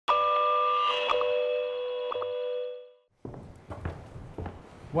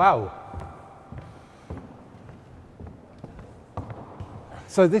Wow.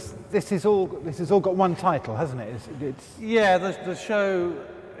 So this has all got one title, hasn't it? Yeah, the show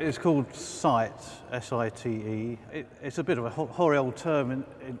is called Site, S-I-T-E. It's a bit of a hoary old term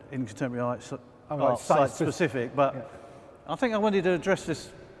in contemporary art, site specific, but yeah. I think I wanted to address this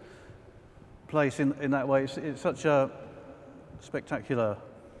place in that way. It's such a spectacular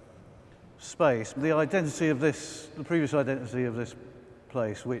space. The identity of this, the previous identity of this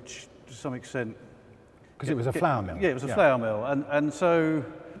place, which to some extent... Because it was a flour mill. Yeah, it was a flour mill. And so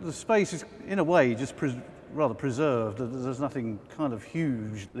the space is, in a way, just rather preserved. There's nothing kind of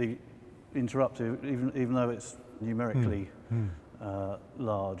hugely interruptive, even though it's numerically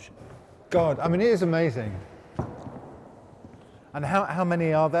large. God, I mean, it is amazing. And how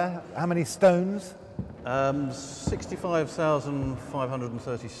many are there? How many stones?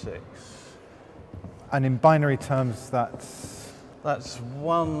 65,536. And in binary terms, that's... That's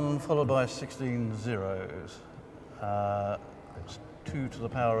 1 followed by 16 zeros. It's 2 to the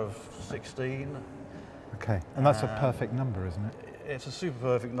power of 16. Okay, and that's a perfect number, isn't it? It's a super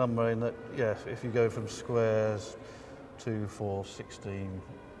perfect number in that, yes, if you go from squares, 2, 4, 16,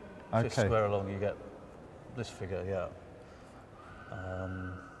 fifth square along, you get this figure, yeah.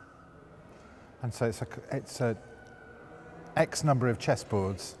 And so it's a X number of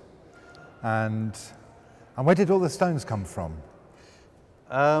chessboards, and where did all the stones come from?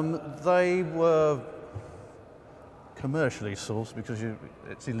 They were commercially sourced because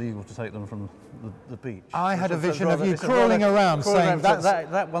it's illegal to take them from the beach. I had a vision of you crawling around saying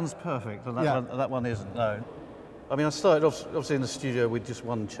that one's perfect and that one isn't. No, I mean I started off obviously in the studio with just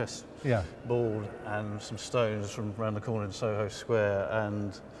one chess board and some stones from around the corner in Soho Square,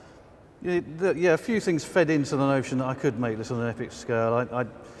 and a few things fed into the notion that I could make this on an epic scale. I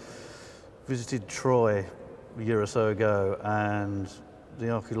visited Troy a year or so ago, and the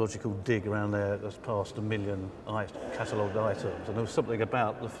archaeological dig around there has passed 1 million catalogued items, and there was something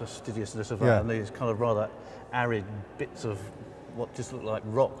about the fastidiousness of that and these kind of rather arid bits of what just looked like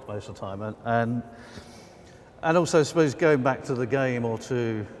rock most of the time, and also I suppose going back to the game or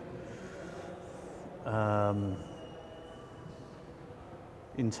to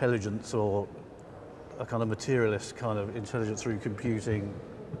intelligence, or a kind of materialist kind of intelligence through computing.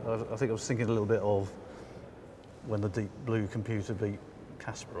 I think I was thinking a little bit of when the Deep Blue computer beat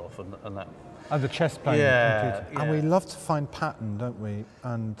Kasparov and that. Oh, the chess playing computer. Yeah. And we love to find pattern, don't we?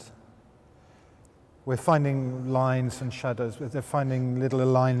 And we're finding lines and shadows. They're finding little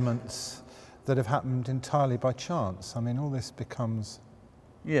alignments that have happened entirely by chance. I mean, all this becomes...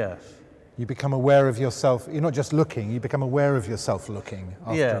 Yes. You become aware of yourself. You're not just looking, you become aware of yourself looking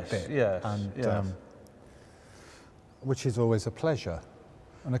after a bit. Yes, and, which is always a pleasure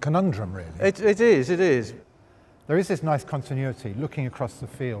and a conundrum, really. It is. There is this nice continuity, looking across the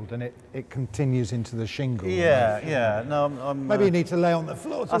field, and it continues into the shingle. Yeah. No, maybe you need to lay on the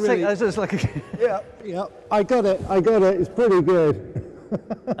floor to think it's just like yeah. I got it. It's pretty good.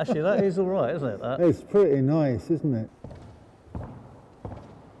 Actually, that is all right, isn't it? It's pretty nice, isn't it?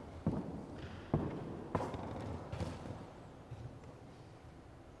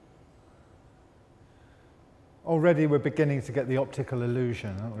 Already we're beginning to get the optical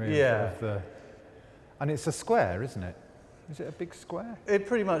illusion, aren't we? Yeah. And it's a square, isn't it? Is it a big square? It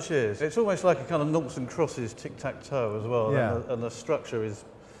pretty much is. It's almost like a kind of noughts and crosses tic-tac-toe as well. Yeah. And the structure is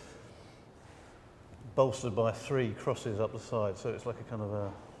bolstered by 3 crosses up the side, so it's like a kind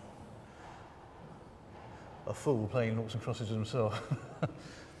of a fool playing noughts and crosses himself.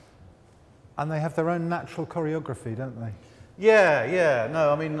 And they have their own natural choreography, don't they? Yeah.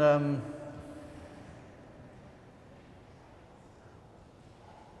 No, I mean...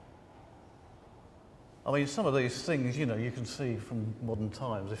 some of these things, you can see from modern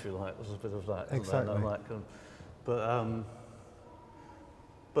times, if you like. There's a bit of that. Exactly.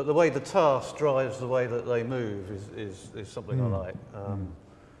 But the way the task drives the way that they move is something I like.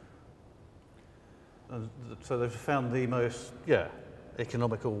 And so they've found the most,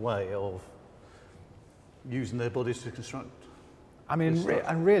 economical way of using their bodies to construct. I mean,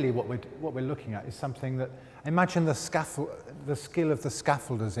 and really what we're looking at is something that, imagine the skill of the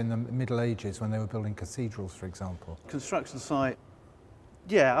scaffolders in the Middle Ages when they were building cathedrals, for example. Construction site,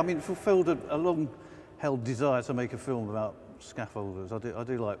 fulfilled a long-held desire to make a film about scaffolders. I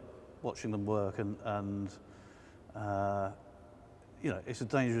do like watching them work, and it's a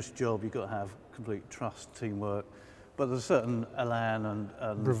dangerous job. You've got to have complete trust, teamwork. But there's a certain elan and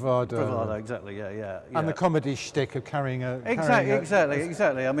bravado. Exactly, yeah. And the comedy shtick of carrying a...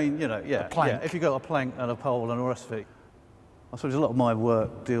 Exactly. I mean, a plank. If you've got a plank and a pole and all the rest of it. I suppose a lot of my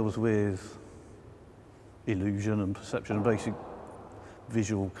work deals with illusion and perception and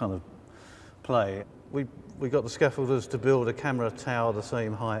visual kind of play. We got the scaffolders to build a camera tower the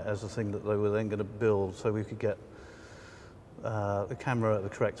same height as the thing that they were then going to build, so we could get the camera at the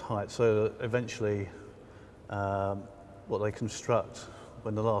correct height, so that eventually what they construct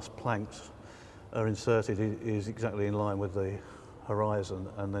when the last planks are inserted is exactly in line with the horizon,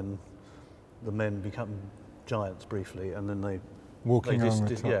 and then the men become giants briefly, and then they walking along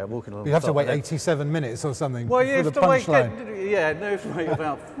the top. Yeah, walking along. You have to wait 87 minutes or something. Well, you for have the to wait. punchline. Yeah, no, you have to wait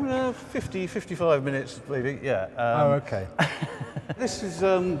about 50, 55 minutes, maybe. Yeah. Oh, okay. This is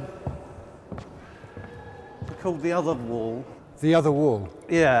called the other wall. The other wall.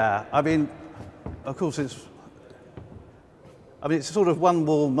 Yeah, I mean, of course, it's sort of one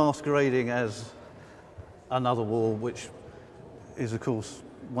wall masquerading as another wall, which is, of course,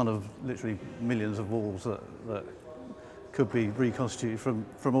 one of literally millions of walls that could be reconstituted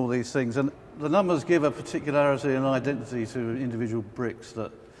from all these things. And the numbers give a particularity and identity to individual bricks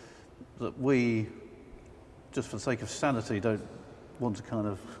that we, just for the sake of sanity, don't want to kind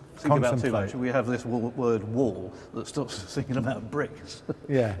of think about too much. We have this word wall that stops us thinking about bricks.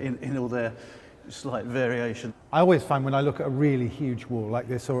 Yeah. in all their slight variation. I always find when I look at a really huge wall like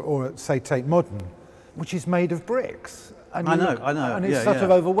this, or say Tate Modern, which is made of bricks. And I know. And it's sort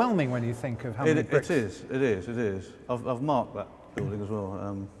of overwhelming when you think of how many bricks. It is. I've marked that building as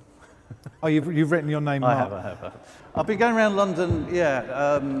well. Oh, you've written your name, Mark? I have. I've been going around London,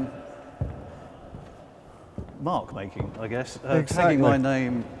 mark making, I guess. Tagging my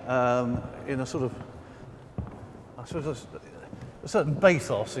name in a sort of, I suppose, a certain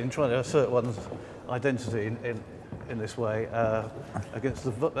bathos in trying to assert one's identity in this way against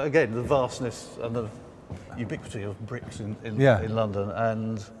the vastness and the ubiquity of bricks in London.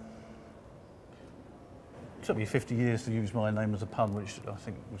 And it took me 50 years to use my name as a pun, which I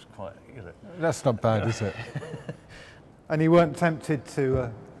think was quite, That's not bad, is it? And you weren't tempted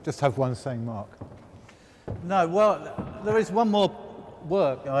to just have one saying Mark? No, well, there is one more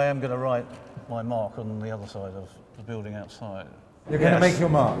work. I am going to write my mark on the other side of the building outside. You're going to make your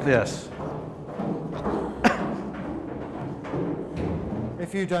mark? Yes.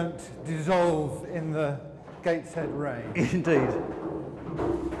 If you don't dissolve in the Gateshead rain. Indeed.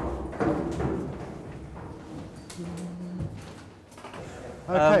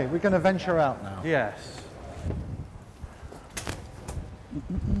 Okay, we're going to venture out now. Yes.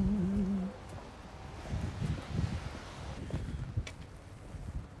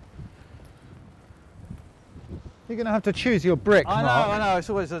 You're going to have to choose your brick, Mark. I know. It's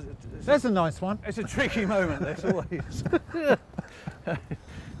always There's a nice one. It's a tricky moment. There's always.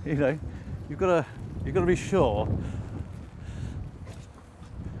 You've got to be sure.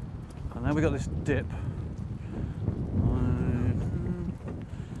 And then we got this dip.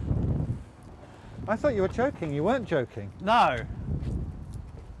 I thought you were joking. You weren't joking. No.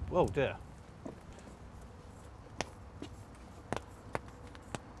 Oh dear.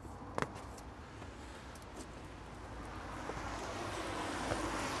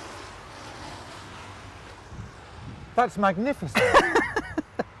 That's magnificent.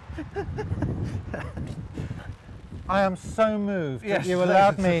 I am so moved that you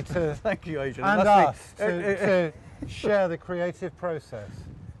allowed me to, thank you, Adrian, and us to share the creative process.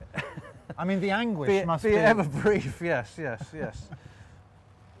 I mean, the anguish must be ever brief. Yes.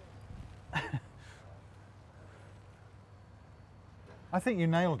 I think you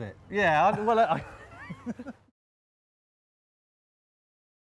nailed it. Yeah.